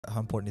How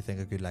important do you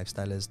think a good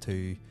lifestyle is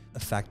to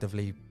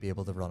effectively be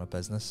able to run a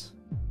business?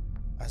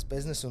 As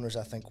business owners,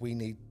 I think we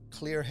need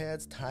clear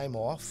heads, time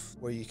off,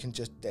 where you can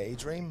just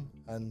daydream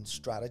and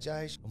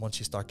strategize. And once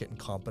you start getting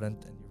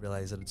competent and you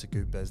realize that it's a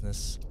good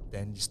business,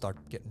 then you start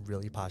getting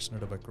really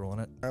passionate about growing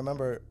it. I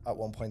remember at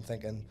one point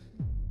thinking,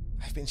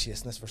 I've been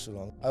chasing this for so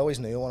long. I always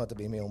knew I wanted to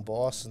be my own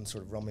boss and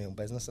sort of run my own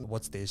business. At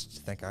what stage do you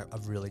think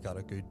I've really got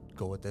a good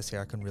go at this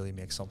here? I can really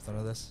make something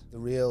of this? The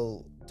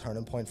real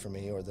turning point for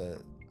me, or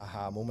the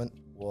aha moment,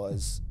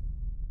 was